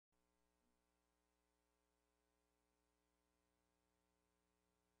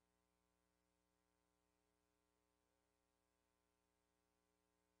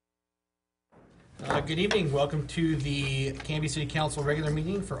Good evening. Welcome to the Canby City Council regular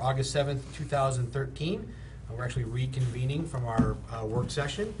meeting for August 7th, 2013. We're actually reconvening from our work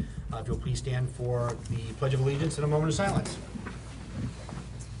session. If you'll please stand for the Pledge of Allegiance and a moment of silence.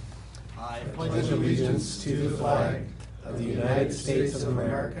 I pledge allegiance to the flag of the United States of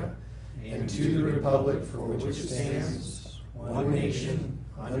America and to the republic for which it stands, one nation,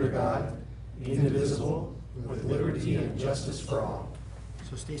 under God, indivisible, with liberty and justice for all.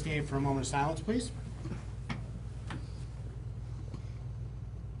 So stay standing for a moment of silence, please.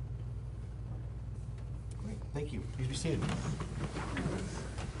 Great, thank you. Please be seated.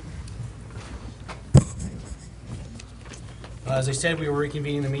 As I said, we were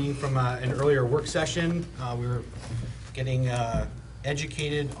reconvening the meeting from an earlier work session. We were getting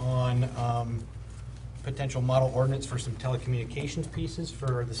educated on potential model ordinance for some telecommunications pieces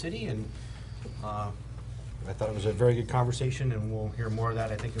for the city, and I thought it was a very good conversation, and we'll hear more of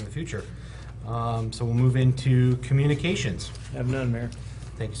that, I think, in the future. So we'll move into communications. Have none, Mayor.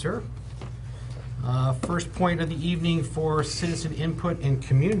 Thank you, sir. First point of the evening for citizen input and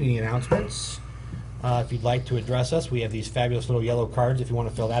community announcements. If you'd like to address us, we have these fabulous little yellow cards if you want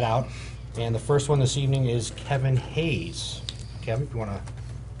to fill that out. And the first one this evening is Kevin Hayes. Kevin, if you want to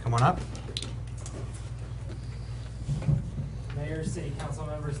come on up. Mayor, City Council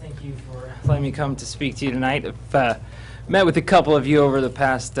members, thank you for letting me come to speak to you tonight. I've met with a couple of you over the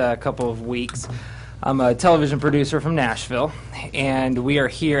past couple of weeks. I'm a television producer from Nashville, and we are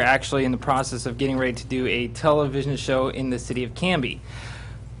here actually in the process of getting ready to do a television show in the city of Canby.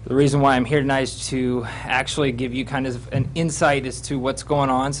 The reason why I'm here tonight is to actually give you kind of an insight as to what's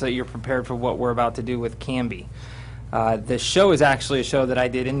going on so that you're prepared for what we're about to do with Canby. The show is actually a show that I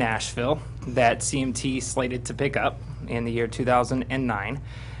did in Nashville that CMT slated to pick up in the year 2009.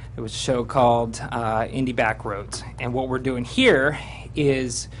 It was a show called Indie Backroads. And what we're doing here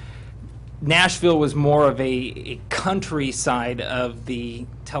is Nashville was more of a country side of the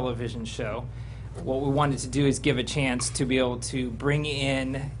television show. What we wanted to do is give a chance to be able to bring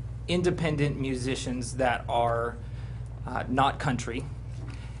in independent musicians that are not country.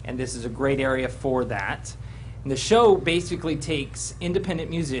 And this is a great area for that. And the show basically takes independent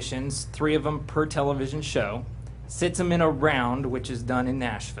musicians, 3 of them per television show, sits them in a round, which is done in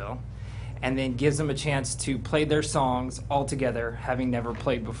Nashville, and then gives them a chance to play their songs all together, having never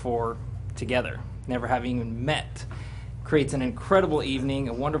played before together, never having even met. Creates an incredible evening,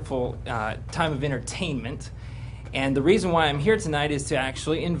 a wonderful time of entertainment. And the reason why I'm here tonight is to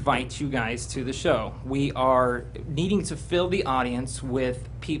actually invite you guys to the show. We are needing to fill the audience with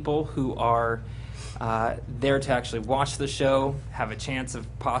people who are there to actually watch the show, have a chance of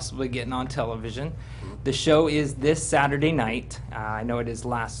possibly getting on television. The show is this Saturday night. I know it is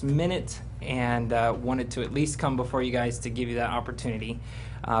last minute, and wanted to at least come before you guys to give you that opportunity.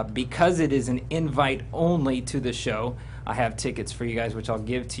 Because it is an invite only to the show, I have tickets for you guys, which I'll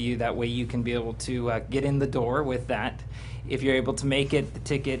give to you. That way you can be able to get in the door with that. If you're able to make it, the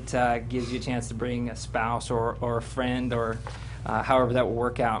ticket gives you a chance to bring a spouse or a friend, or however that will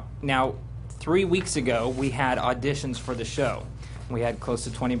work out. Now, 3 weeks ago, we had auditions for the show. We had close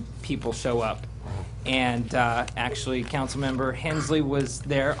to 20 people show up. And actually, Councilmember Hensley was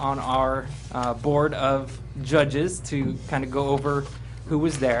there on our board of judges to kind of go over who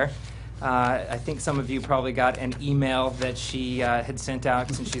was there. I think some of you probably got an email that she had sent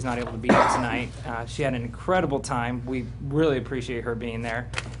out since she's not able to be here tonight. She had an incredible time. We really appreciate her being there.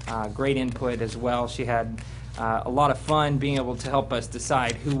 Great input as well. She had a lot of fun being able to help us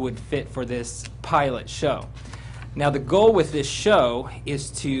decide who would fit for this pilot show. Now, the goal with this show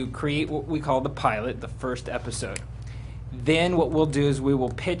is to create what we call the pilot, the first episode. Then what we'll do is we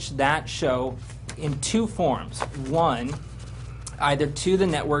will pitch that show in 2 forms. One, either to the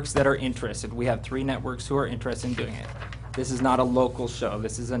networks that are interested. We have 3 networks who are interested in doing it. This is not a local show.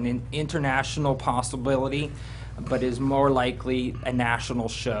 This is an international possibility, but is more likely a national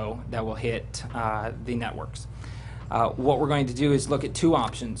show that will hit the networks. What we're going to do is look at 2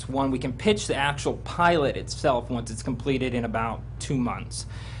 options. One, we can pitch the actual pilot itself once it's completed in about 2 months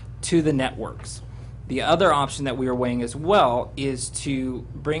to the networks. The other option that we are weighing as well is to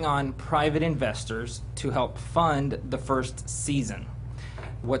bring on private investors to help fund the first season.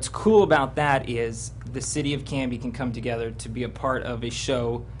 What's cool about that is the city of Canby can come together to be a part of a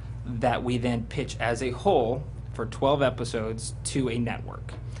show that we then pitch as a whole for 12 episodes to a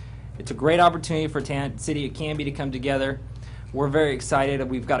network. It's a great opportunity for city of Canby to come together. We're very excited.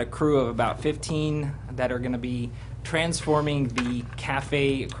 We've got a crew of about 15 that are going to be transforming the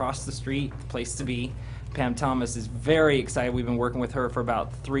cafe across the street, the place to be. Pam Thomas is very excited. We've been working with her for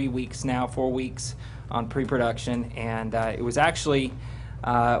about 3 weeks now, 4 weeks on pre-production, and it was actually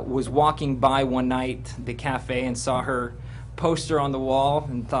Was walking by one night, the cafe, and saw her poster on the wall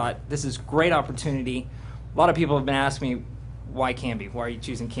and thought, this is a great opportunity. A lot of people have been asking me, why Canby? Why are you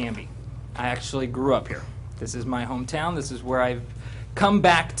choosing Canby? I actually grew up here. This is my hometown. This is where I've come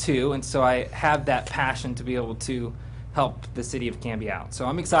back to, and so I have that passion to be able to help the city of Canby out. So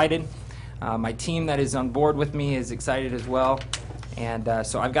I'm excited. My team that is on board with me is excited as well. And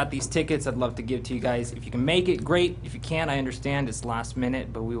so I've got these tickets I'd love to give to you guys. If you can make it, great. If you can't, I understand it's last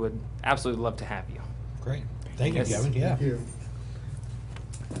minute, but we would absolutely love to have you. Great. Thank you, Yes. Kevin. Yeah. Thank you.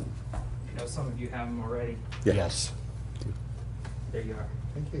 I know some of you have them already. Yes. There you are.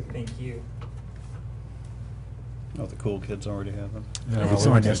 Thank you. Thank you. Oh, the cool kids already have them? We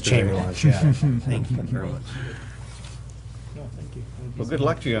went to the chamber lunch, yeah. Thank you very much. No, thank you. Well, good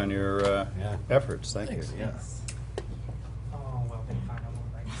luck to you on your Yeah. efforts. Thank you. Yeah. Oh, well, then fine,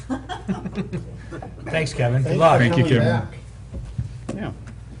 I won't write. Thanks, Kevin. Good Thanks luck. for Thank you, coming Kevin. back. Yeah.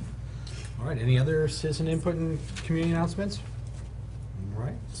 All right, any other citizen input and community announcements? All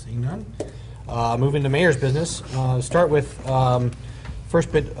right, seeing none. Moving to mayor's business. Start with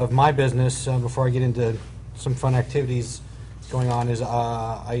first bit of my business before I get into some fun activities going on is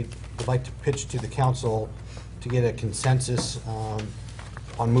I would like to pitch to the council to get a consensus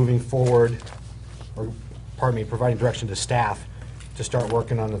on moving forward, or pardon me, providing direction to staff to start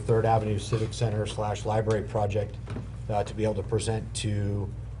working on the 3rd Avenue Civic Center / library project to be able to present to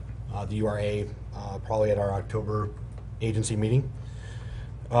the URA probably at our October agency meeting.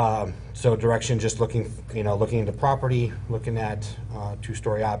 So direction, just looking into property, looking at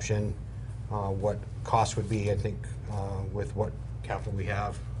 2-story option, what cost would be, I think, with what capital we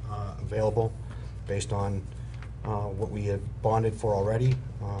have available based on what we have bonded for already,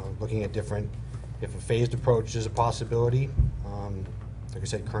 looking at different, if a phased approach is a possibility, like I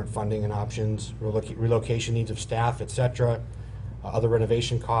said, current funding and options, relocation needs of staff, et cetera, other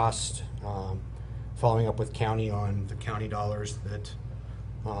renovation costs, following up with county on the county dollars that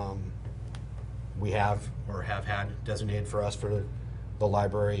we have or have had designated for us for the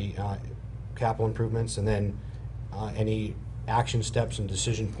library capital improvements, and then any action steps and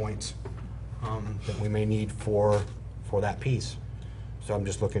decision points that we may need for that piece. So I'm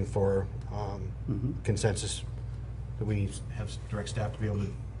just looking for consensus that we have direct staff to be able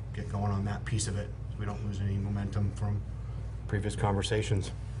to get going on that piece of it, so we don't lose any momentum from previous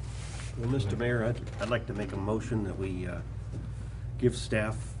conversations. Well, Mr. Mayor, I'd like to make a motion that we give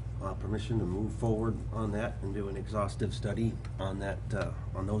staff permission to move forward on that and do an exhaustive study on that,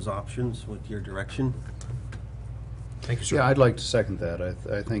 on those options with your direction. Thank you, sir. Yeah, I'd like to second that.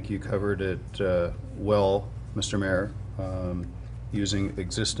 I think you covered it well, Mr. Mayor, using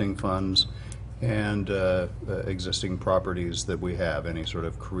existing funds and existing properties that we have, any sort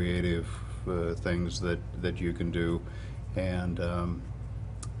of creative things that you can do. And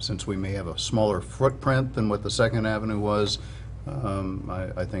since we may have a smaller footprint than what the 2nd Avenue was,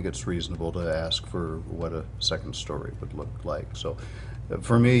 I think it's reasonable to ask for what a 2nd story would look like. So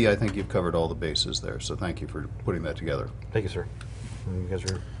for me, I think you've covered all the bases there, so thank you for putting that together. Thank you, sir. You guys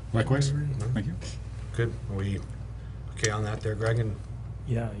are Likewise. Thank you. good? Are we okay on that there, Greg? And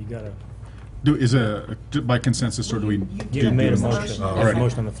Yeah, you gotta, By consensus, or do we? you made a do motion. All There's a right.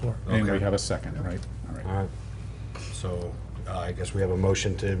 motion on the floor. And we Okay. have a second, right? All right. All right. So I guess we have a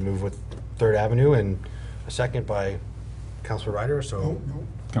motion to move with 3rd Avenue and a second by Councilor Ryder, so,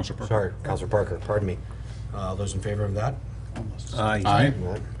 Councilor Parker. sorry, Councilor Parker, pardon me. Those in favor of that? Aye.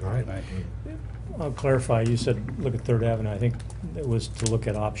 All right. Aye. I'll clarify, you said look at 3rd Avenue. I think it was to look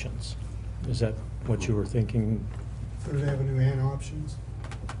at options. Is that what you were thinking? 3rd Avenue and options.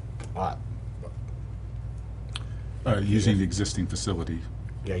 Using the existing facility.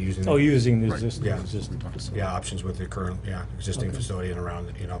 Yeah, using. Oh, using the Right. existing, Yeah. existing facility. Yeah, options with the current, existing Okay. facility and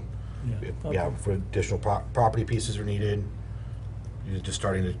around, Yeah. yeah, Okay. for additional property pieces are needed. You're just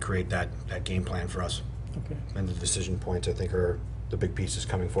starting to create that game plan for us. Okay. And the decision points, I think, are the big pieces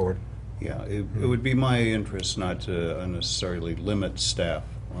coming forward. Yeah, it would be my interest not to unnecessarily limit staff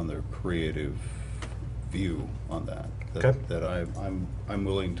on their creative view on that. Okay. That I'm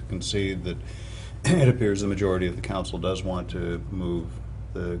willing to concede that it appears the majority of the council does want to move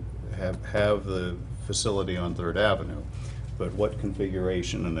have the facility on 3rd Avenue, but what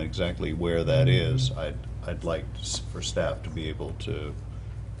configuration and exactly where that is, I'd like for staff to be able to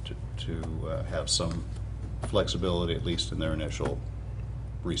have some flexibility, at least in their initial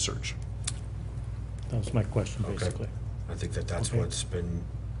research. That was my question, Okay. basically. I think that's Okay. what's been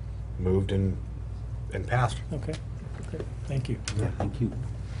moved and passed. Okay. Okay. Thank you. Thank you.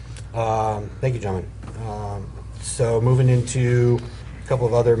 Thank you, gentlemen. So moving into a couple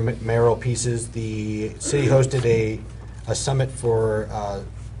of other mayoral pieces, the city hosted a a summit for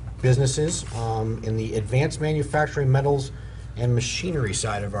businesses in the advanced manufacturing, metals, and machinery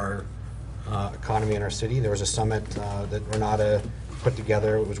side of our economy in our city. There was a summit that Renata put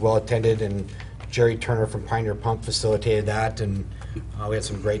together. It was well attended, and Jerry Turner from Pioneer Pump facilitated that, and we had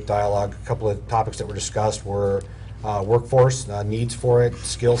some great dialogue. A couple of topics that were discussed were workforce needs for it,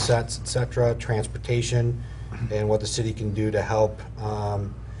 skill sets, etc., transportation, and what the city can do to help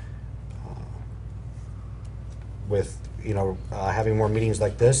with having more meetings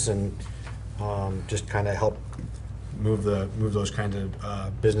like this, and just kind of help move those kinds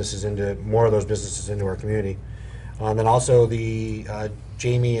of businesses into more of those businesses into our community. Then also the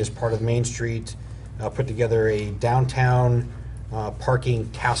Jamie, as part of Main Street, put together a downtown parking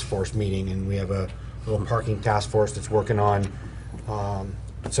task force meeting, and we have a little parking task force that's working on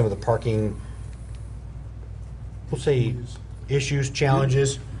some of the parking, we'll say, issues,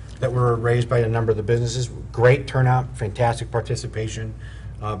 challenges that were raised by a number of the businesses. Great turnout, fantastic participation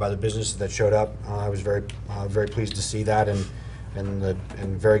by the businesses that showed up. I was very pleased to see that, and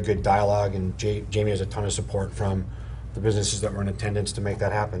very good dialogue, and Jamie has a ton of support from the businesses that were in attendance to make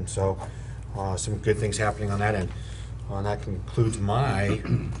that happen. So some good things happening on that end. And that concludes my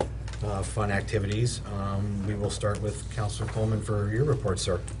fun activities. We will start with Councilor Coleman for your report,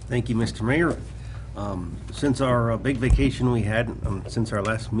 sir. Thank you, Mr. Mayor. Since our big vacation we had, since our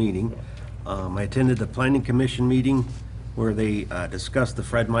last meeting, I attended the Planning Commission meeting where they discussed the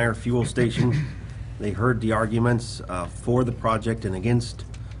Fred Meyer fuel station. They heard the arguments for the project and against.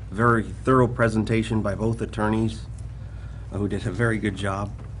 Very thorough presentation by both attorneys who did a very good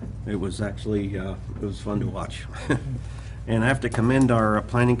job. It was actually, it was fun to watch. And I have to commend our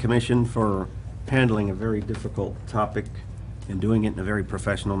Planning Commission for handling a very difficult topic and doing it in a very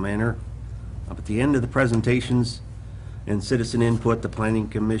professional manner. At the end of the presentations and citizen input, the Planning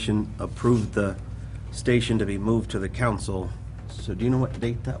Commission approved the station to be moved to the council. So do you know what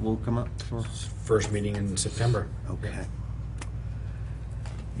date that will come up for? First meeting in September. Okay.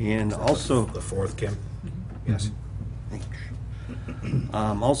 And also, The 4th, Kim? Yes.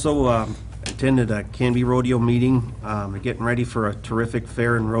 also attended a Canby Rodeo meeting, getting ready for a terrific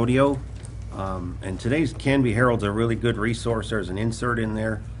fair and rodeo. And today's Canby Herald's a really good resource. There's an insert in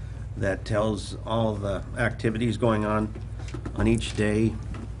there that tells all the activities going on each day.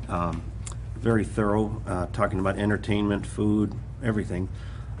 Very thorough, talking about entertainment, food, everything.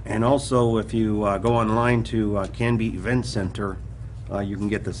 And also, if you go online to Canby Event Center, you can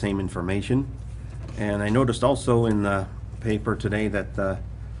get the same information. And I noticed also in the paper today that the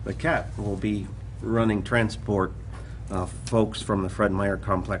CAT will be running transport folks from the Fred Meyer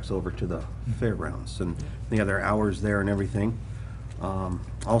complex over to the fairgrounds, and the other hours there and everything.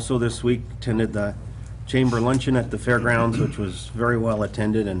 Also this week attended the chamber luncheon at the fairgrounds, which was very well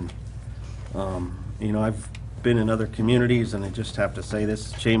attended. And I've been in other communities, and I just have to say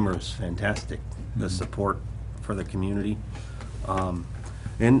this chamber is fantastic, the support for the community.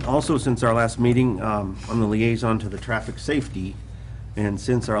 And also, since our last meeting, I'm the liaison to the traffic safety, and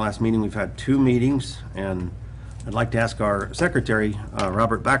since our last meeting we've had 2 meetings, and I'd like to ask our secretary,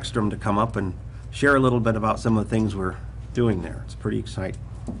 Robert Backstrom, to come up and share a little bit about some of the things we're doing there. It's pretty exciting.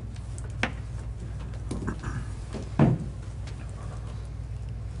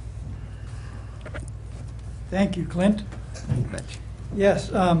 Thank you, Clint.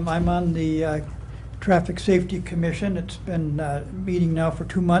 Yes, I'm on the Traffic Safety Commission. It's been meeting now for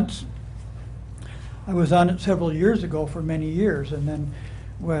 2 months. I was on it several years ago for many years, and then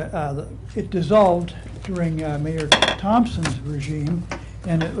it dissolved during Mayor Thompson's regime,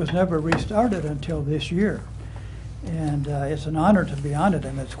 and it was never restarted until this year. And it's an honor to be on it,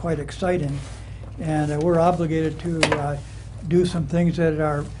 and it's quite exciting. And we're obligated to do some things that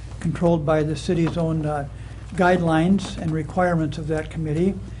are controlled by the city's own guidelines and requirements of that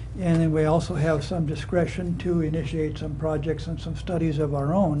committee. And then we also have some discretion to initiate some projects and some studies of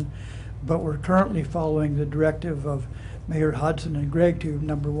our own. But we're currently following the directive of Mayor Hudson and Greg to,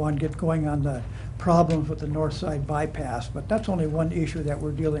 number one, get going on the problems with the north side bypass. But that's only one issue that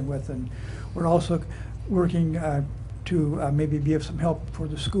we're dealing with. And we're also working to maybe give some help for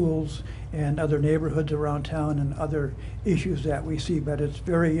the schools and other neighborhoods around town and other issues that we see. But it's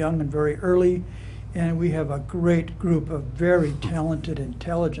very young and very early. And we have a great group of very talented,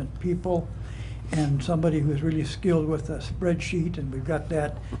 intelligent people, and somebody who's really skilled with a spreadsheet, and we've got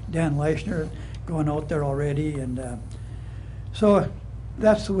that, Dan Leishner, going out there already. And so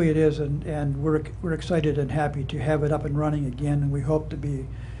that's the way it is, and we're excited and happy to have it up and running again, and we hope to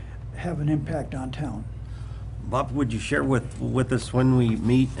have an impact on town. Bob, would you share with us when we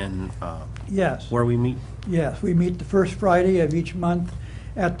meet and Yes. where we meet? Yes, we meet the first Friday of each month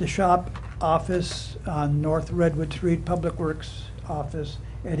at the shop office on North Redwood Street, Public Works office,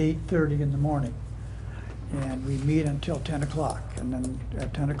 at 8:30 in the morning. And we meet until 10 o'clock. And then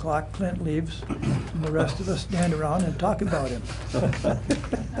at 10 o'clock, Clint leaves, and the rest of us stand around and talk about him.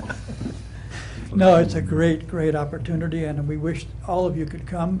 No, it's a great, great opportunity, and we wish all of you could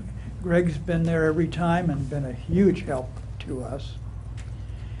come. Greg's been there every time and been a huge help to us.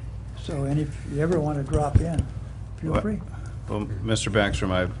 So, and if you ever want to drop in, feel free. Well, Mr.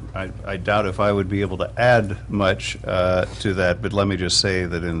 Backstrom, I doubt if I would be able to add much to that, but let me just say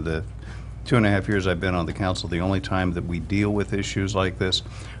that in the 2.5 years I've been on the council, the only time that we deal with issues like this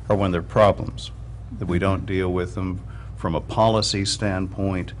are when they're problems, that we don't deal with them from a policy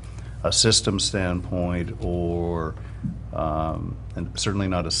standpoint, a system standpoint, or and certainly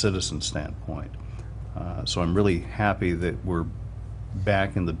not a citizen standpoint. So I'm really happy that we're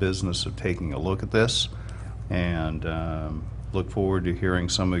back in the business of taking a look at this, and look forward to hearing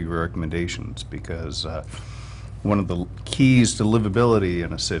some of your recommendations, because one of the keys to livability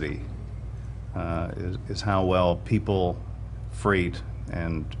in a city is how well people, freight,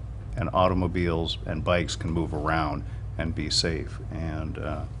 and automobiles and bikes can move around and be safe. And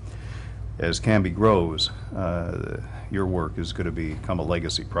as Canby grows, your work is going to become a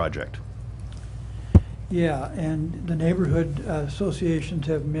legacy project. Yeah, and the neighborhood associations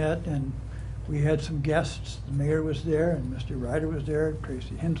have met, and we had some guests. The mayor was there, and Mr. Ryder was there,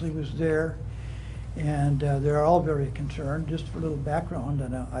 Tracy Hensley was there, and they're all very concerned. Just for a little background,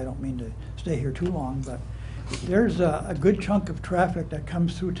 and I don't mean to stay here too long, but there's a good chunk of traffic that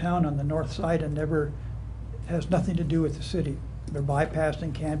comes through town on the north side and never has nothing to do with the city. They're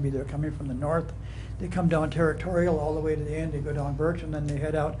bypassing Canby, they're coming from the north. They come down Territorial all the way to the end, they go down Birch, and then they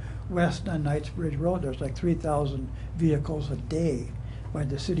head out west on Knightsbridge Road. There's like 3,000 vehicles a day by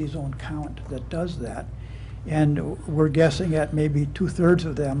the city's own count that does that. And we're guessing at maybe 2/3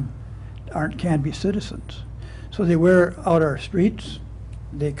 of them aren't Canby citizens. So they wear out our streets,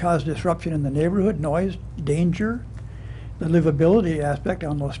 they cause disruption in the neighborhood, noise, danger. The livability aspect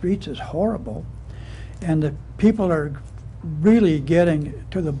on those streets is horrible. And the people are really getting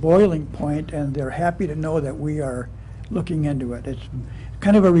to the boiling point, and they're happy to know that we are looking into it. It's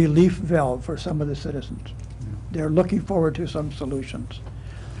kind of a relief valve for some of the citizens. They're looking forward to some solutions.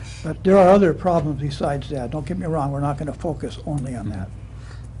 But there are other problems besides that. Don't get me wrong, we're not going to focus only on that.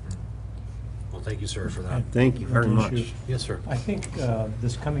 Well, thank you, sir, for that. Thank you very much. Yes, sir. I think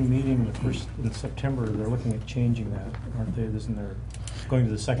this coming meeting, the 1st in September, they're looking at changing that, aren't they? Isn't there going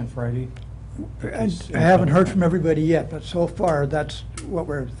to the second Friday? I haven't heard from everybody yet, but so far that's what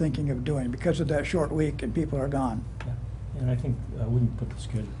we're thinking of doing because of that short week and people are gone. Yeah. And I think we can put the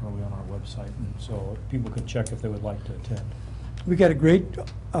schedule probably on our website, and so people can check if they would like to attend. We got a great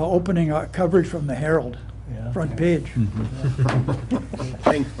opening coverage from the Herald, Yeah. front page.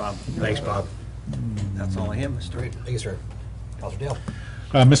 Thanks, Bob. Thanks, Bob. That's all I have, Mr. Great. Thank you, sir. Councilor Dale.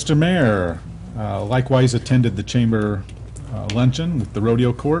 Mr. Mayor, likewise attended the chamber luncheon at the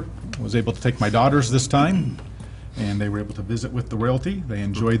rodeo court. Was able to take my daughters this time, and they were able to visit with the royalty. They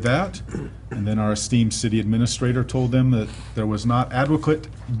enjoyed that. And then our esteemed city administrator told them that there was not adequate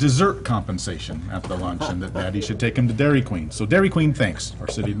dessert compensation at the lunch, and that Daddy should take them to Dairy Queen. So Dairy Queen thanks our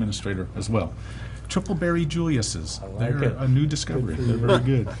city administrator as well. Triple Berry Julius's. They're it. a new discovery. They're very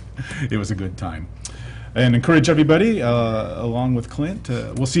good. It was a good time. And encourage everybody, along with Clint,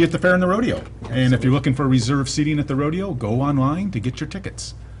 we'll see you at the fair and the rodeo. And if you're looking for reserved seating at the rodeo, go online to get your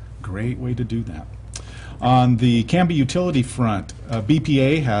tickets. Great way to do that. On the Canby utility front,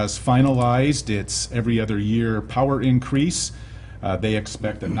 BPA has finalized its every other year power increase. They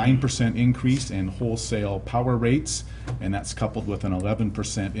expect a 9% increase in wholesale power rates, and that's coupled with an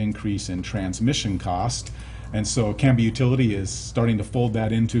 11% increase in transmission cost. And so Canby Utility is starting to fold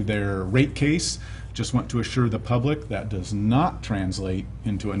that into their rate case. Just want to assure the public that does not translate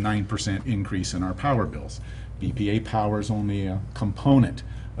into a 9% increase in our power bills. BPA power is only a component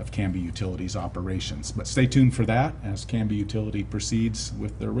of Canby Utility's operations. But stay tuned for that as Canby Utility proceeds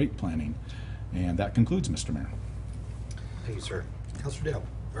with their rate planning. And that concludes, Mr. Mayor. Thank you, sir. Councilor Dale,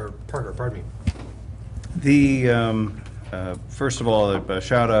 or Parker, pardon me. The first of all, a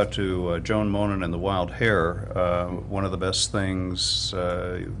shout out to Joan Monin and the Wild Hare. One of the best things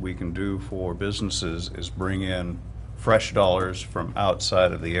we can do for businesses is bring in fresh dollars from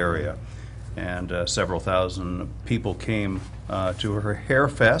outside of the area. And several thousand people came to her Hair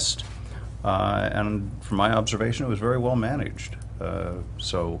Fest, and from my observation, it was very well managed.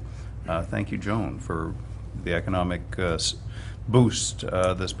 So thank you, Joan, for the economic boost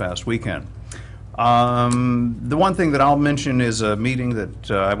this past weekend. The one thing that I'll mention is a meeting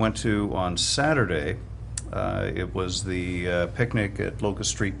that I went to on Saturday. It was the picnic at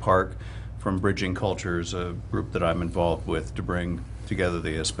Locust Street Park from Bridging Cultures, a group that I'm involved with to bring together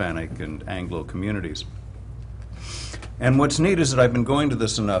the Hispanic and Anglo communities. And what's neat is that I've been going to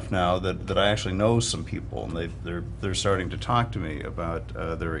this enough now that I actually know some people, and they're starting to talk to me about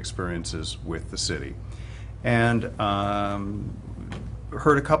their experiences with the city. And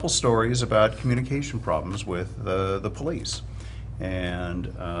heard a couple stories about communication problems with the police.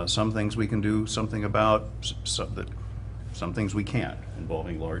 And some things we can do something about, some things we can't,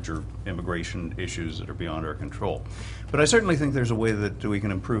 involving larger immigration issues that are beyond our control. But I certainly think there's a way that we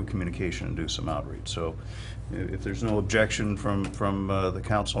can improve communication and do some outreach. So if there's no objection from the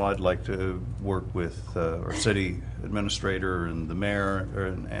council, I'd like to work with our city administrator and the mayor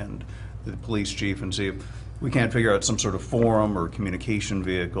and the police chief and see if we can't figure out some sort of forum or communication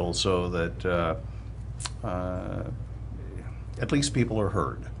vehicle so that at least people are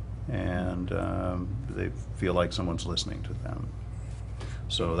heard and they feel like someone's listening to them.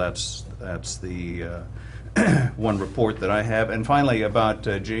 So that's the one report that I have. And finally, about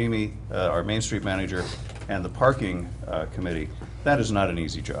Jamie, our Main Street manager, and the parking committee. That is not an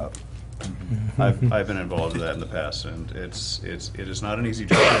easy job. I've been involved in that in the past, and it is not an easy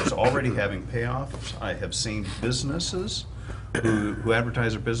job. It's already having payoffs. I have seen businesses who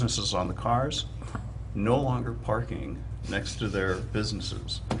advertise their businesses on the cars no longer parking next to their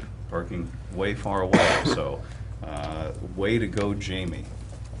businesses, parking way far away. So, way to go, Jamie.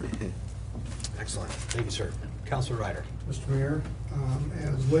 Excellent. Thank you, sir. Councilor Ryder. Mr. Mayor,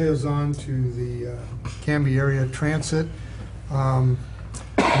 as liaison to the Canby Area Transit, I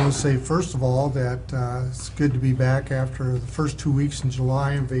want to say first of all that it's good to be back after the first 2 weeks in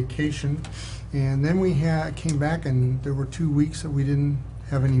July on vacation. And then we came back and there were 2 weeks that we didn't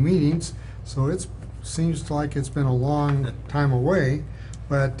have any meetings. So it seems like it's been a long time away.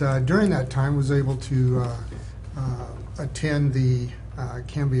 But during that time was able to attend the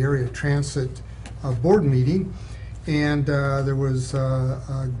Canby Area Transit board meeting, and there was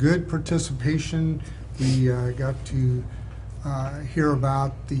a good participation. We got to hear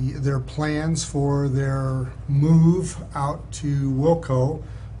about their plans for their move out to Wilco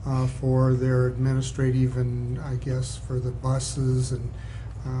for their administrative and I guess for the buses and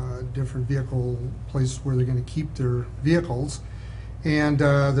different vehicle places where they're going to keep their vehicles. And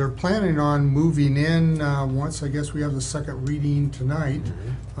they're planning on moving in once, I guess we have the second reading tonight,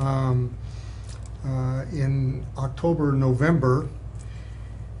 in October, November.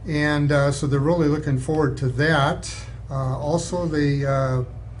 And so they're really looking forward to that. Also, they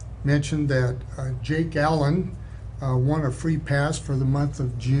mentioned that Jake Allen won a free pass for the month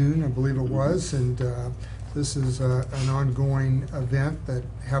of June, I believe it was. And this is an ongoing event that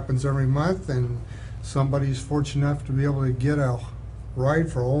happens every month. And somebody's fortunate enough to be able to get a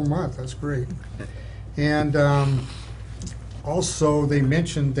ride for a whole month. That's great. And also they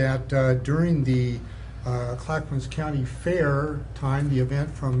mentioned that during the Clackamas County Fair time, the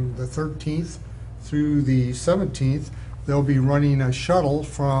event from the 13th through the 17th, they'll be running a shuttle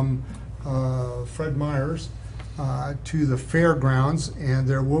from Fred Meyer's to the fairgrounds, and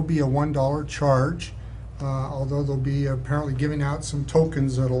there will be a $1 charge, although they'll be apparently giving out some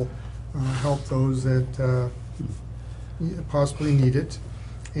tokens that'll help those that possibly need it.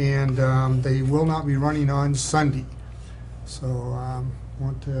 And they will not be running on Sunday. So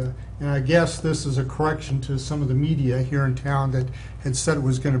and I guess this is a correction to some of the media here in town that had said it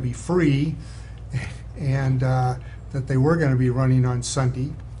was going to be free and that they were going to be running on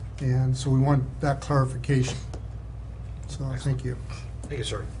Sunday. And so we want that clarification. So thank you. Thank you,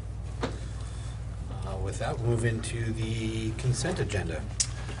 sir. With that, we'll move into the consent agenda.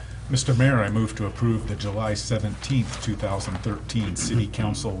 Mr. Mayor, I move to approve the July 17th, 2013 City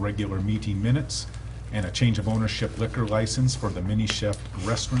Council regular meeting minutes and a change of ownership liquor license for the Mini Chef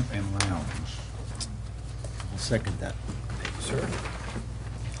Restaurant and Lounge. I'll second that. Thank you, sir.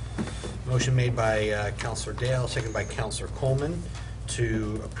 Motion made by Councilor Dale, seconded by Councilor Coleman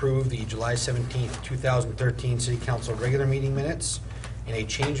to approve the July 17th, 2013 City Council regular meeting minutes and a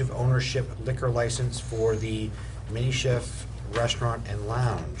change of ownership liquor license for the Mini Chef Restaurant and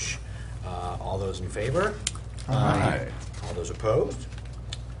Lounge. All those in favor? Aye. All those opposed?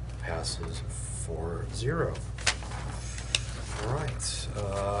 Passes 4-0. All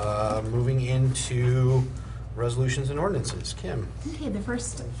right. Moving into resolutions and ordinances. Kim. Okay, the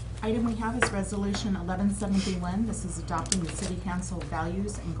first item we have is Resolution 1171. This is adopting the City Council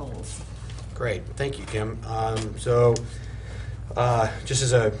values and goals. Great. Thank you, Kim. Just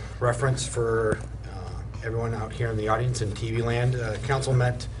as a reference for everyone out here in the audience in TV land, council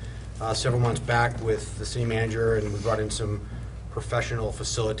met several months back with the city manager, and we brought in some professional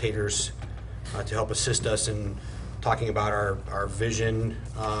facilitators to help assist us in talking about our vision,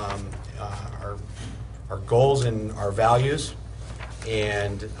 our goals and our values,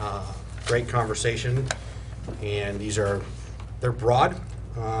 and great conversation. And they're broad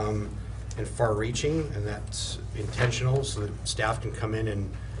and far-reaching, and that's intentional, so that staff can come in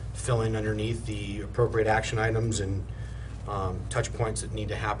and fill in underneath the appropriate action items and touch points that need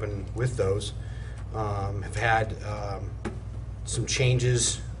to happen with those. Have had some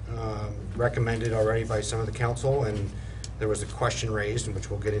changes recommended already by some of the council, and there was a question raised, in which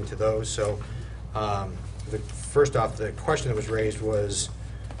we'll get into those. So first off, the question that was raised was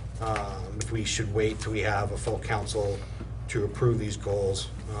if we should wait till we have a full council to approve these goals.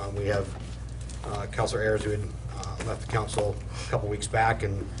 We have Councilor Ayers, who had left the council a couple weeks back,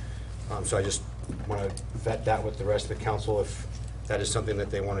 and so I just want to vet that with the rest of the council if that is something that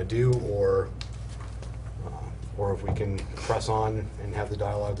they want to do, or if we can press on and have the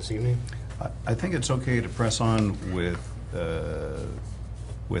dialogue this evening. I think it's okay to press on with,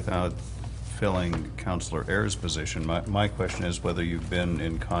 without filling Councilor Ayers' position. My question is whether you've been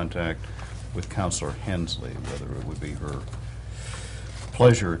in contact with Councilor Hensley, whether it would be her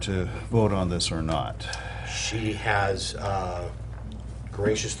pleasure to vote on this or not. She has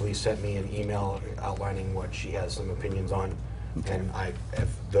graciously sent me an email outlining what she has some opinions on, Okay. and I have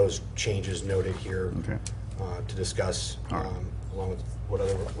those changes noted here Okay. to discuss, All right. along with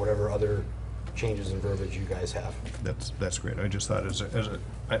whatever other changes and verbiage you guys have. That's great. I just thought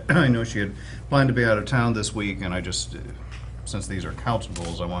I know she had planned to be out of town this week, and I just, since these are council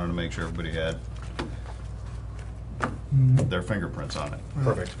goals, I wanted to make sure everybody had their fingerprints on it.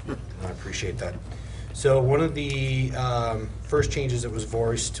 Perfect. I appreciate that. So one of the first changes that was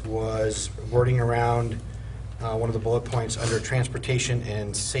voiced was wording around one of the bullet points under transportation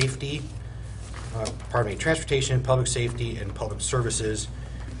and safety. Transportation, public safety, and public services.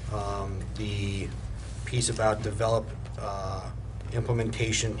 The piece about develop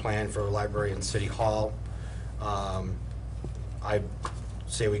implementation plan for library and city hall. I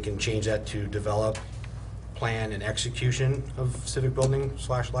say we can change that to develop plan and execution of civic building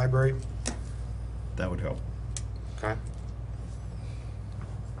 / library. That would help. Okay.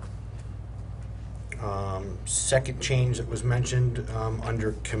 Second change that was mentioned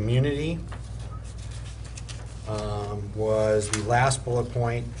under community was the last bullet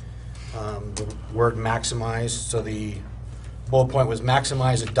point, the word maximize. So the bullet point was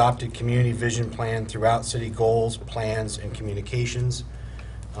maximize adopted community vision plan throughout city goals, plans, and communications.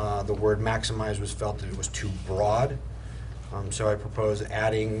 The word maximize was felt that it was too broad. So I propose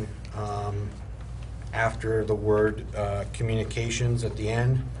adding after the word communications at the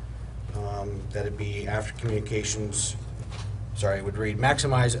end, that it be after communications, sorry, it would read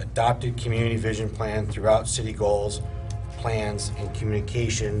maximize adopted community vision plan throughout city goals, plans, and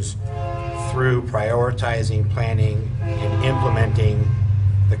communications through prioritizing, planning, and implementing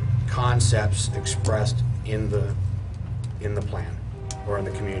the concepts expressed in the plan, or in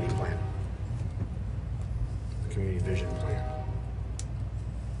the community plan, the community vision plan.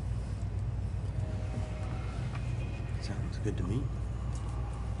 Sounds good to me.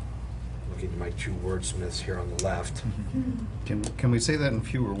 Looking at my two wordsmiths here on the left. Can we say that in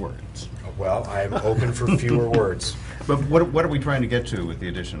fewer words? Well, I'm open for fewer words. But what are we trying to get to with the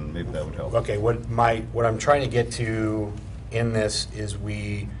addition? Maybe that would help. Okay, what I'm trying to get to in this is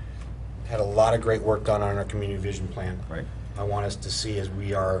we had a lot of great work done on our community vision plan. Right. I want us to see as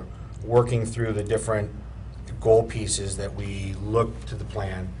we are working through the different goal pieces that we look to the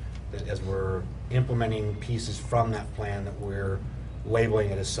plan, that as we're implementing pieces from that plan, that we're labeling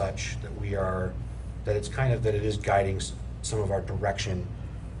it as such, that it is guiding some of our direction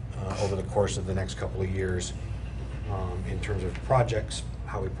over the course of the next couple of years in terms of projects,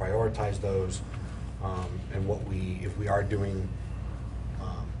 how we prioritize those, and if we are doing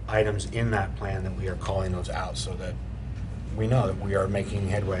items in that plan, that we are calling those out so that we know that we are making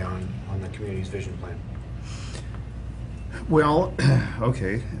headway on the community's vision plan. Well,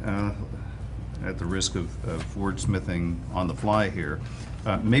 okay, at the risk of wordsmithing on the fly here,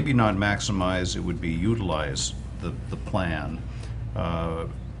 maybe not maximize, it would be utilize the plan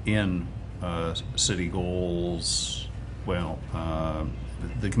in city goals, well,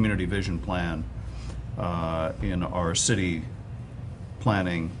 the community vision plan in our city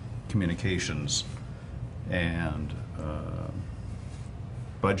planning, communications, and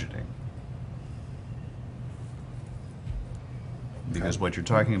budgeting. Because what you're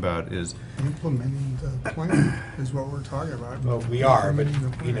talking about is Implementing the plan is what we're talking about. Well, we are, but,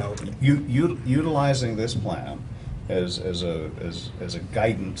 Implementing the you plan. know, utilizing this plan as a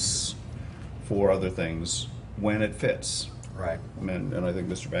guidance for other things when it fits. right. And I think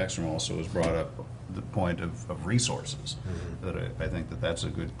Mr. Baxter also has brought up the point of resources. That I think that that's a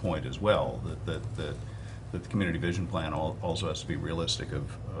good point as well, that the community vision plan also has to be realistic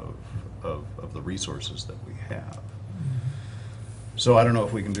of the resources that we have. So I don't know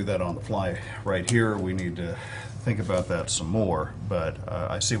if we can do that on the fly right here. We need to think about that some more, but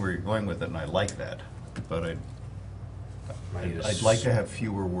I see where you're going with it, and I like that. But I'd like to have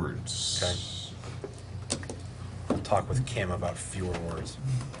fewer words. Okay. I'll talk with Kim about fewer words.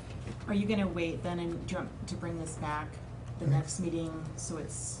 Are you gonna wait then and jump to bring this back the next meeting, so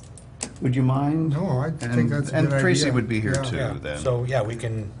it's, Would you mind? No, I think that's a good And Tracy idea. would be here Yeah. too Yeah, then. so, yeah, we'll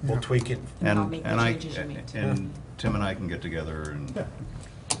Yeah. tweak it. and I'll make the changes you need to? And Tim and I can get together and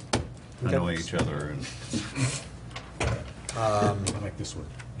annoy each other. And I like this one.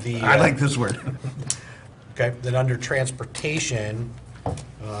 I like this word. Okay, then under transportation,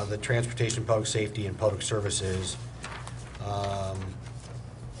 the transportation, public safety, and public services,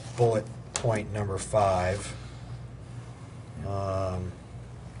 bullet point number 5,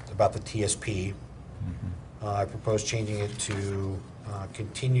 about the TSP. I propose changing it to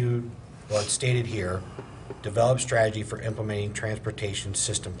continue, well, it's stated here, develop strategy for implementing transportation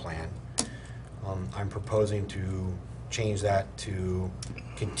system plan. I'm proposing to change that to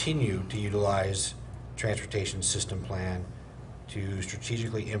continue to utilize transportation system plan to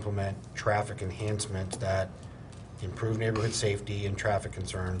strategically implement traffic enhancements that improve neighborhood safety and traffic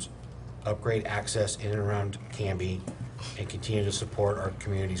concerns, upgrade access in and around Canby, and continue to support our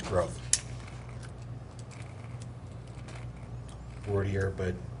community's growth. Wordier,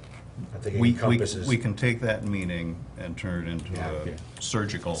 but I think it encompasses. We can take that meaning and turn it into Yeah. a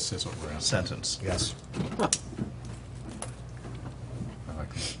surgical Sizzle rap. sentence. Yes. I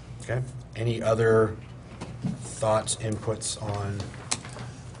like that. Okay. Any other thoughts, inputs on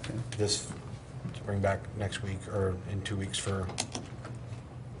this to bring back next week or in 2 weeks for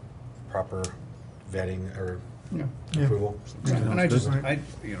proper vetting or Yeah. approval? And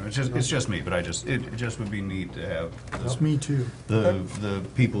it's just me, but it just would be neat to have It's me too. the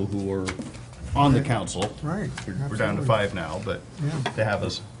people who are on the council. Right, We're down to absolutely. 5 now, but Yeah. to have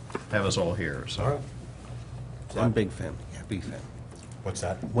us all here, so. All right. One big family, happy family. What's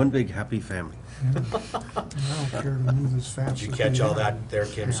that? One big happy family. I don't care to move as fast as Did you we catch all are. that there,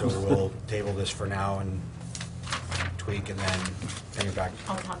 Kim? So we'll table this for now and tweak and then bring it back.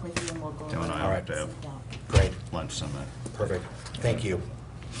 I'll talk with you and we'll go over. Tim and I it. will have to have Great. lunch on that. Perfect. Thank you.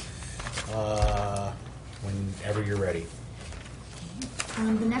 Whenever you're ready.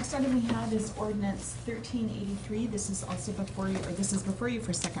 The next item we have is ordinance 1383. This is also before you, or this is before you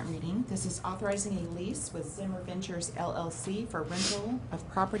for second reading. This is authorizing a lease with Zimmer Ventures LLC for rental of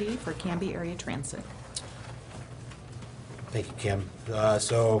property for Canby Area Transit. Thank you, Kim.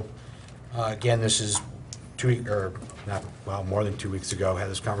 Again, this is more than 2 weeks ago, had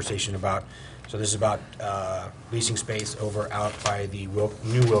this conversation about, so this is about leasing space over out by the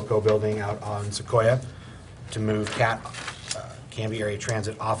new Wilco building out on Sequoia to move Canby Area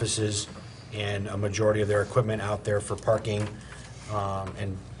Transit offices and a majority of their equipment out there for parking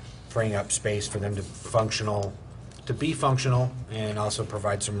and freeing up space for them to be functional and also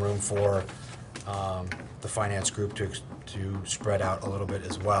provide some room for the finance group to spread out a little bit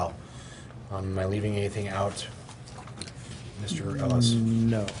as well. Am I leaving anything out, Mr. Ellis?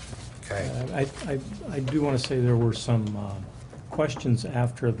 No. Okay. I do want to say there were some questions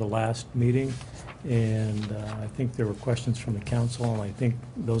after the last meeting, and I think there were questions from the council, and I think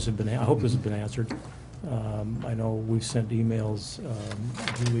those have been, I hope those have been answered. I know we sent emails,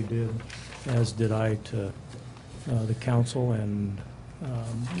 Julie did, as did I, to the council, and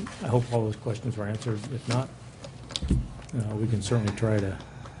I hope all those questions were answered. If not, we can certainly try to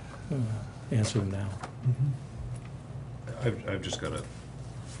answer them now. I've just got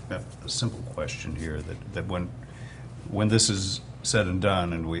a simple question here, that when this is said and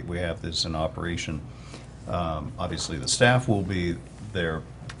done and we have this in operation, obviously the staff will be there,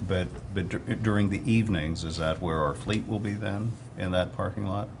 but during the evenings, is that where our fleet will be then, in that parking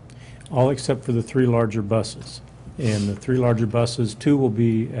lot? All except for the 3 larger buses. And the 3 larger buses, 2 will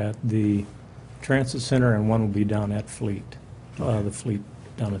be at the Transit Center and 1 will be down at Fleet. The Fleet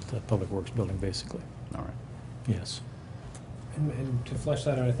down at the Public Works Building, basically. All right. Yes. And to flesh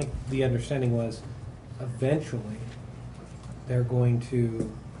that out, I think the understanding was eventually they're going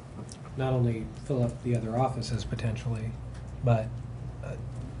to not only fill up the other offices potentially, but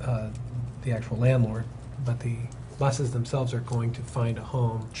the actual landlord, but the buses themselves are going to find a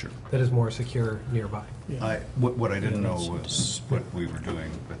home Sure. that is more secure nearby. What I didn't know was what we were doing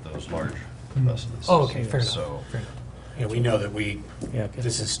with those large buses. Oh, okay, fair enough. So, Fair enough. Yeah, we know that Yeah, okay.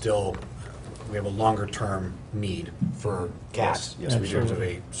 this is still we have a longer-term need for gas Yes, in we do. terms of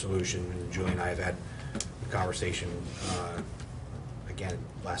a solution. And Julie and I have had a conversation, again,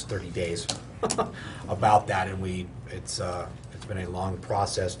 last 30 days about that, and it's been a long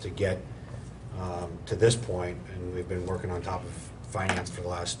process to get to this point, and we've been working on top of finance for the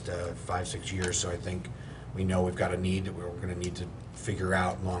last 5-6 years, so I think we know we've got a need that we're going to need to figure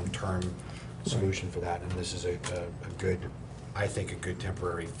out long-term solution for that, and this is a good, I think, a good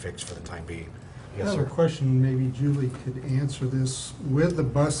temporary fix for the time being. I Yes, have sir. a question, maybe Julie could answer this. With the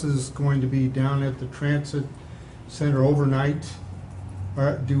buses going to be down at the transit center overnight,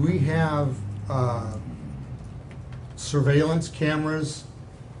 do we have surveillance cameras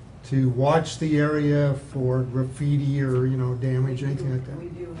to watch the area for graffiti or, damage, anything like We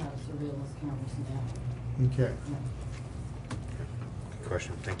that? do have surveillance cameras now. Okay. Good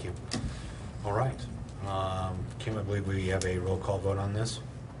question, thank you. All right. Kim, I believe we have a roll call vote on this.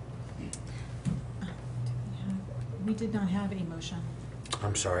 We did not have a motion.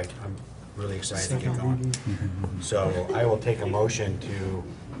 I'm sorry, I'm really excited to get Second going. reading. So I will take a motion to,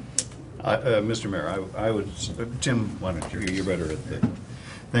 Mr. Mayor, I would, Tim, why don't you, you're better at the,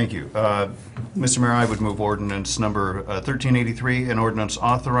 thank you. Mr. Mayor, I would move ordinance number 1383, an ordinance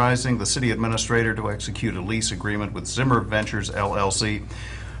authorizing the city administrator to execute a lease agreement with Zimmer Ventures LLC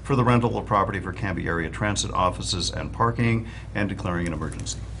for the rental of property for Canby area transit offices and parking, and declaring an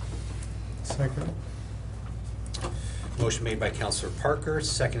emergency. Second. motion made by Councilor Parker,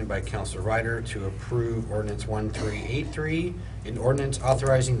 seconded by Councilor Ryder to approve ordinance 1383, an ordinance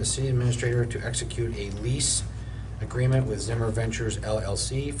authorizing the city administrator to execute a lease agreement with Zimmer Ventures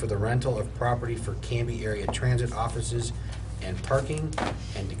LLC for the rental of property for Canby area transit offices and parking,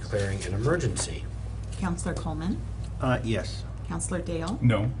 and declaring an emergency. Counselor Coleman, Yes. Counselor Dale,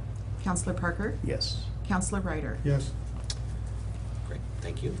 No. Counselor Parker, Yes. Counselor Ryder. Yes. Great,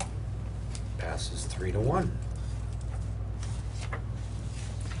 thank you. Passes 3-1.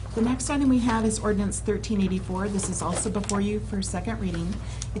 The next item we have is ordinance 1384. This is also before you for second reading.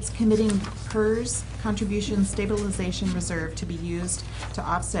 It's committing PERS contribution stabilization reserve to be used to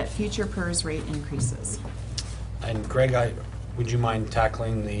offset future PERS rate increases. And Greg, would you mind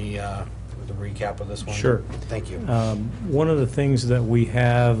tackling the recap of this one? Sure. Thank you. One of the things that we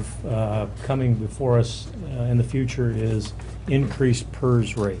have coming before us in the future is increased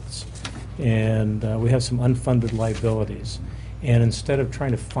PERS rates. And we have some unfunded liabilities. And instead of trying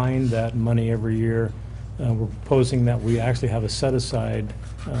to find that money every year, we're proposing that we actually have a set-aside,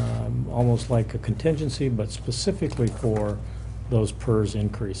 almost like a contingency, but specifically for those PERS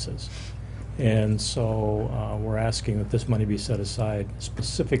increases. And so we're asking that this money be set aside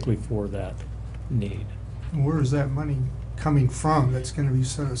specifically for that need. And where is that money coming from that's going to be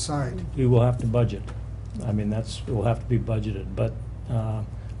set aside? We will have to budget. I mean, it will have to be budgeted. But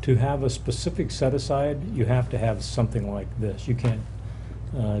to have a specific set-aside, you have to have something like this. You can't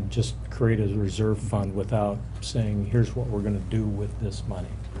just create a reserve fund without saying, here's what we're going to do with this money.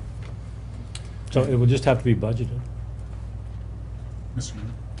 So it will just have to be budgeted. Mr. Mayor?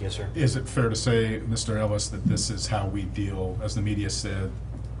 Yes, sir. Is it fair to say, Mr. Ellis, that this is how we deal, as the media said,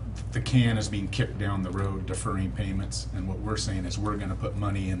 the can is being kicked down the road, deferring payments, and what we're saying is we're going to put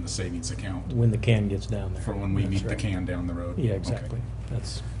money in the savings account When the can gets down there. for when we That's meet the right. can down the road? Yeah, Okay. exactly.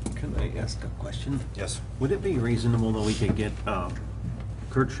 That's, Can I ask a question? Yes. Would it be reasonable that we could get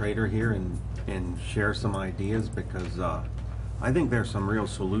Kurt Schrader here and share some ideas? Because I think there's some real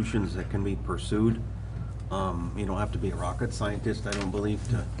solutions that can be pursued. You don't have to be a rocket scientist, I don't believe,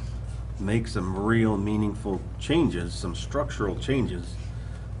 to make some real meaningful changes, some structural changes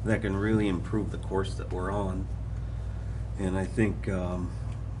that can really improve the course that we're on. And I think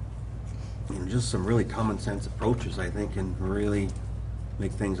just some really common sense approaches, I think, can really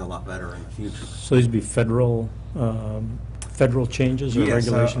make things a lot better in the future. so these would be federal changes or Yes,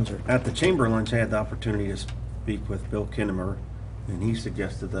 regulations? Or at the chamber lunch, I had the opportunity to speak with Bill Kinnemer, and he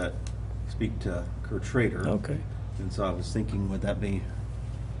suggested that speak to Kurt Schrader. Okay. And so I was thinking, would that be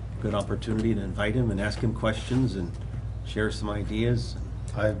a good opportunity to invite him and ask him questions and share some ideas?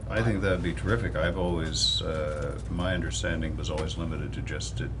 I think that'd be terrific. I've always, my understanding was always limited to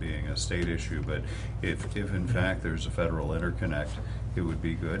just it being a state issue, but if in fact there's a federal interconnect, it would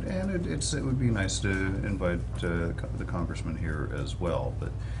be good. And it would be nice to invite the congressman here as well,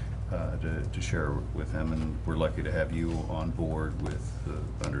 but to share with him, and we're lucky to have you on board with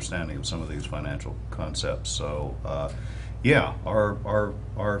the understanding of some of these financial concepts. So, yeah,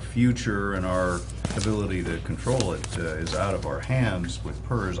 our future and our ability to control it is out of our hands with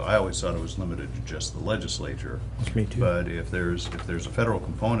PERS. I always thought it was limited to just the legislature. Me too. But if there's a federal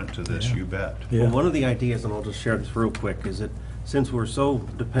component to this, you bet. Yeah. Well, one of the ideas, and I'll just share this real quick, is that since we're so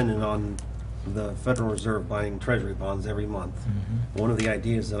dependent on the Federal Reserve buying treasury bonds every month. One of the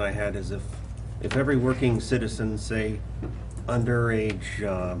ideas that I had is if every working citizen, say,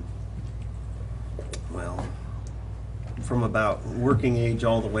 underage, well, from about working age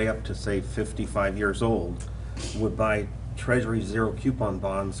all the way up to, say, 55 years old, would buy Treasury zero coupon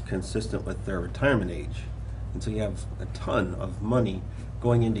bonds consistent with their retirement age. And so you have a ton of money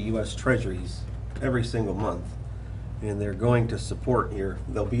going into U.S. Treasuries every single month. And they're going to support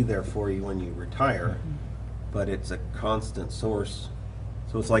they'll be there for you when you retire, but it's a constant source.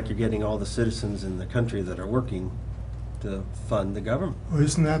 So it's like you're getting all the citizens in the country that are working to fund the government. Well,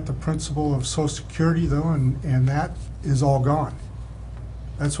 isn't that the principle of Social Security, though, and that is all gone?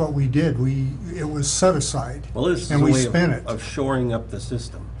 That's what we did. It was set aside, Well, this is and a we way spent it. of shoring up the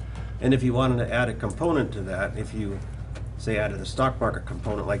system. And if you wanted to add a component to that, if you, say, added a stock market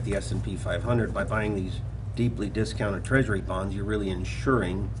component like the S&P 500, by buying these deeply discounted treasury bonds, you're really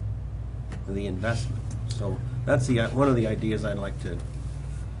insuring the investment. So that's one of the ideas I'd like to.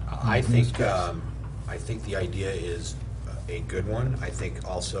 I think the idea is a good one. I think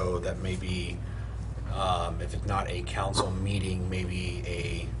also that maybe, if it's not a council meeting, maybe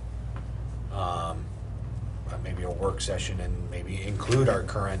a work session, and maybe include our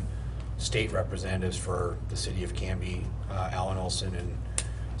current state representatives for the city of Canby, Alan Olson and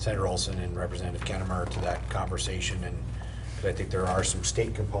Senator Olson and Representative Kennemer, to that conversation. And 'cause I think there are some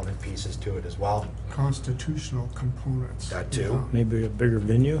state component pieces to it as well. Constitutional components. That too. Maybe a bigger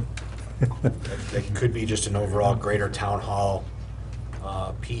venue? It could be just an overall greater town hall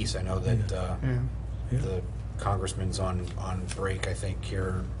piece. I know that Yeah. the congressman's on break, I think,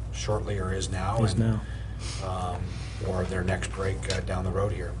 here shortly, or is now. Is now. Or their next break down the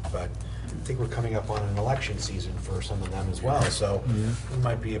road here. But I think we're coming up on an election season for some of them as well, so we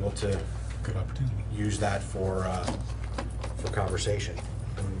might be able to Good opportunity. use that for conversation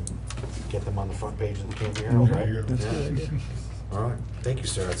and get them on the front page of the Canby Herald, right? That's a Yeah. good idea. All right, thank you,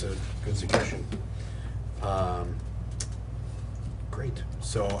 sir, that's a good suggestion. Great,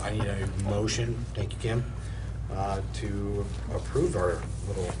 so I need a motion, thank you, Kim, to approve our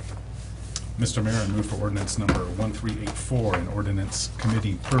little, Mr. Mayor, I move for ordinance number 1384, an ordinance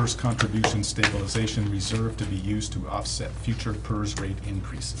committing PERS contribution stabilization reserve to be used to offset future PERS rate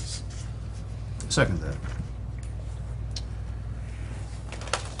increases. Second that.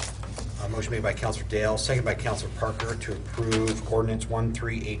 motion made by Counselor Dale, seconded by Counselor Parker to approve ordinance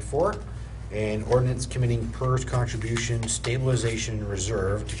 1384, an ordinance committing PERS contribution stabilization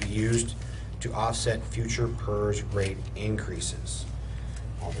reserve to be used to offset future PERS rate increases.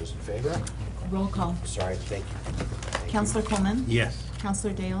 All those in favor? Roll call. Sorry, thank you. Thank you. Counselor Coleman? Yes.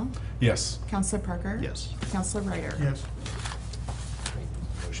 Counselor Dale? Yes. Counselor Parker? Yes. Counselor Ryder? Yes.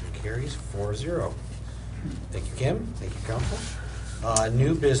 Motion carries 4-0. Thank you, Kim. Thank you, Council.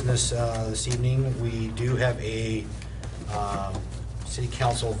 New business this evening, we do have a city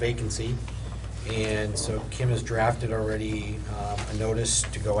council vacancy, and so Kim has drafted already a notice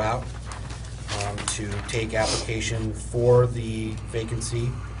to go out to take application for the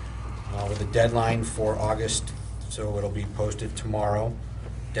vacancy with a deadline for August, so it'll be posted tomorrow.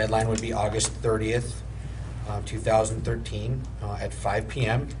 Deadline would be August 30th, 2013 at 5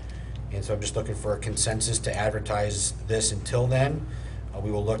 p.m. And so I'm just looking for a consensus to advertise this until then. We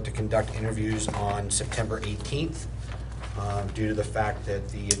will look to conduct interviews on September 18th due to the fact that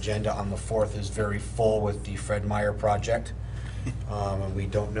the agenda on the 4th is very full with the Fred Meyer project. And we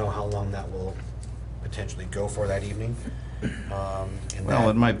don't know how long that will potentially go for that evening. Well,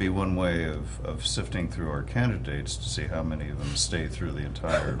 it might be one way of sifting through our candidates to see how many of them stay through the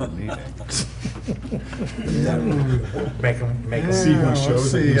entire meeting. Make them See who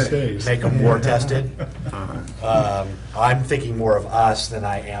shows and who stays. make them war tested. I'm thinking more of us than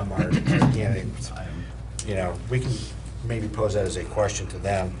I am our candidates. You know, we can maybe pose that as a question to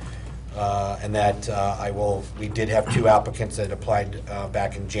them. And that we did have 2 applicants that applied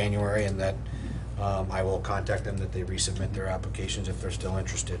back in January, and that I will contact them that they resubmit their applications if they're still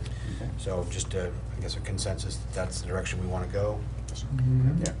interested. So just, I guess, a consensus, that's the direction we want to go.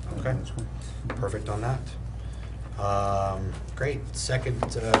 Yeah. Okay, perfect on that. Great.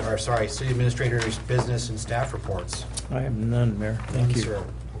 Second, city administrator's business and staff reports. I have none, Mayor. Thank you. Sir.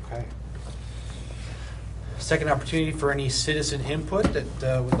 Okay. Second opportunity for any citizen input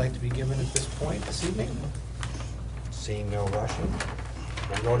that would like to be given at this point this evening. Seeing no rushing,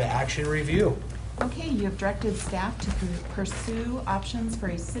 we'll go to action review. Okay, you have directed staff to pursue options for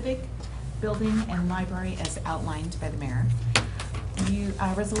a civic building and library as outlined by the mayor.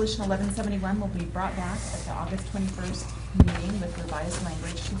 Resolution 1171 will be brought back at the August 21st meeting with revised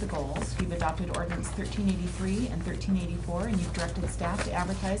language to the goals. You've adopted ordinance 1383 and 1384, and you've directed staff to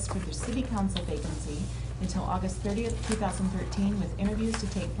advertise for the city council vacancy until August 30th, 2013, with interviews to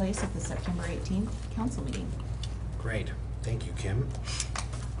take place at the September 18th council meeting. Great. Thank you, Kim.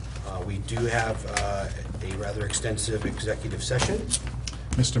 We do have a rather extensive executive session.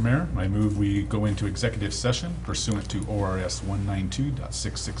 Mr. Mayor, I move we go into executive session pursuant to ORS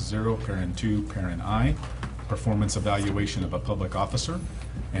 192.660, parent 2, parent I, performance evaluation of a public officer,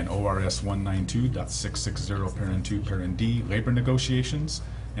 and ORS 192.660, parent 2, parent D, labor negotiations,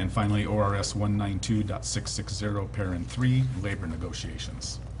 and finally ORS 192.660, parent 3, labor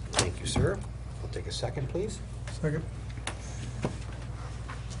negotiations. Thank you, sir. We'll take a second, please. Second.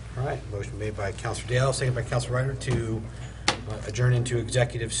 All right, motion made by Councilor Dale, second by Councilor Ryder to adjourn into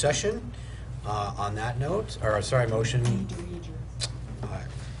executive session. On that note, or sorry, motion.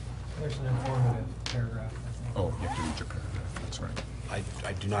 There's an informative paragraph, I think. Oh, you have to read your paragraph, that's right.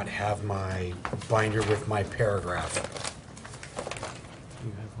 I do not have my binder with my paragraph.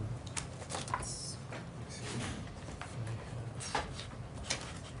 You have one?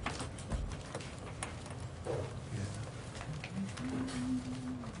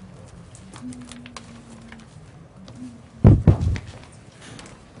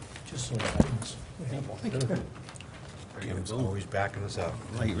 Just so that happens. Tim's always backing us up.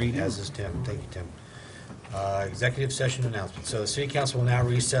 Light reading. As is Tim. Thank you, Tim. Executive session announcement. So the city council will now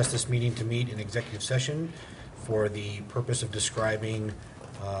recess this meeting to meet in executive session for the purpose of describing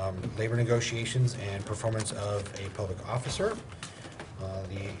labor negotiations and performance of a public officer.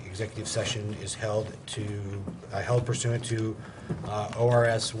 The executive session is held pursuant to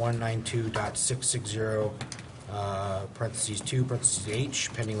ORS 192.660, parentheses 2, parentheses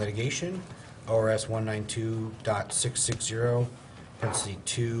H, pending litigation, ORS 192.660, parentheses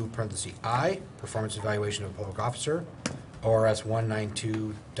 2, parentheses I, performance evaluation of a public officer, ORS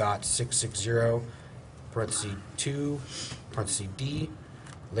 192.660, parentheses 2, parentheses D,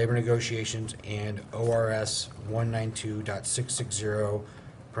 labor negotiations, and ORS 192.660,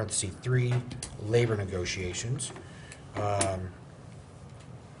 parentheses 3, labor negotiations. And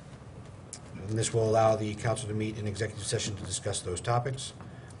this will allow the council to meet in executive session to discuss those topics.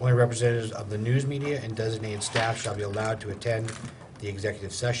 Only representatives of the news media and designated staff shall be allowed to attend the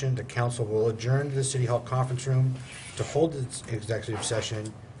executive session. The council will adjourn to the City Hall conference room to hold its executive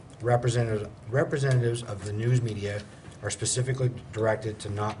session. Representatives of the news media are specifically directed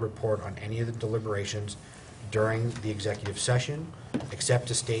to not report on any of the deliberations during the executive session, except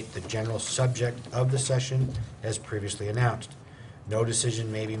to state the general subject of the session as previously announced. No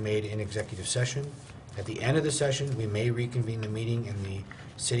decision may be made in executive session. At the end of the session, we may reconvene the meeting in the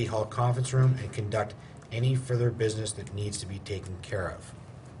City Hall conference room and conduct any further business that needs to be taken care of.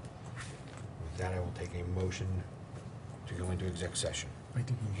 With that, I will take a motion to go into exec session. You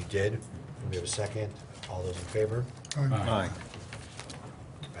did? We have a second. All those in favor? Aye.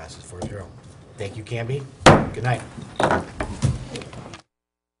 Passes 4-0. Thank you, Canby. Good night.